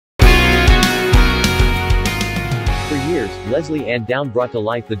years, Lesley-Anne Down brought to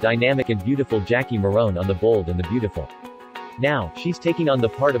life the dynamic and beautiful Jackie Marone on The Bold and the Beautiful. Now, she's taking on the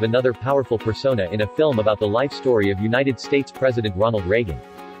part of another powerful persona in a film about the life story of United States President Ronald Reagan.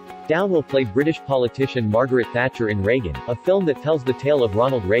 Down will play British politician Margaret Thatcher in Reagan, a film that tells the tale of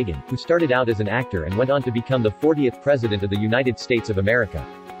Ronald Reagan, who started out as an actor and went on to become the 40th President of the United States of America.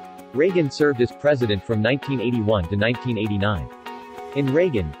 Reagan served as president from 1981 to 1989. In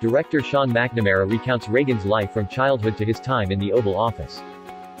Reagan, director Sean McNamara recounts Reagan's life from childhood to his time in the Oval Office.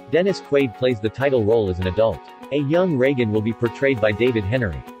 Dennis Quaid plays the title role as an adult. A young Reagan will be portrayed by David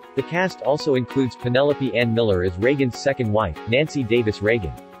Henry. The cast also includes Penelope Ann Miller as Reagan's second wife, Nancy Davis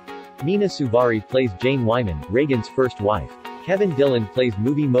Reagan. Mina Suvari plays Jane Wyman, Reagan's first wife. Kevin Dillon plays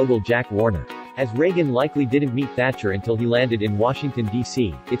movie mogul Jack Warner. As Reagan likely didn't meet Thatcher until he landed in Washington,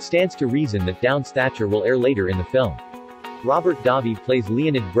 D.C., it stands to reason that Down's Thatcher will air later in the film. Robert Davi plays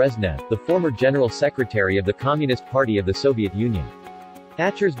Leonid Brezhnev, the former General Secretary of the Communist Party of the Soviet Union.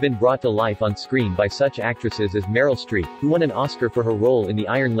 Thatcher's been brought to life on screen by such actresses as Meryl Streep, who won an Oscar for her role in The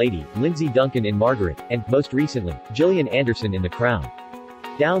Iron Lady, Lindsay Duncan in Margaret, and, most recently, Gillian Anderson in The Crown.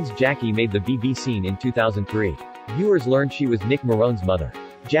 Down's Jackie made the BB scene in 2003. Viewers learned she was Nick Marone's mother.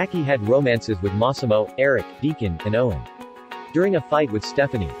 Jackie had romances with Massimo, Eric, Deacon, and Owen. During a fight with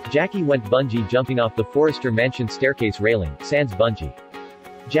Stephanie, Jackie went bungee jumping off the Forrester Mansion staircase railing, sans bungee.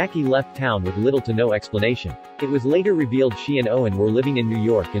 Jackie left town with little to no explanation. It was later revealed she and Owen were living in New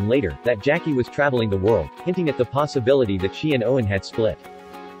York and later, that Jackie was traveling the world, hinting at the possibility that she and Owen had split.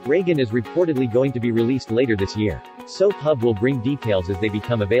 Reagan is reportedly going to be released later this year. Soap Hub will bring details as they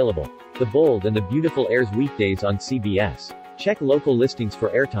become available. The Bold and the Beautiful airs weekdays on CBS. Check local listings for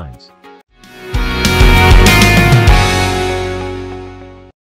airtimes.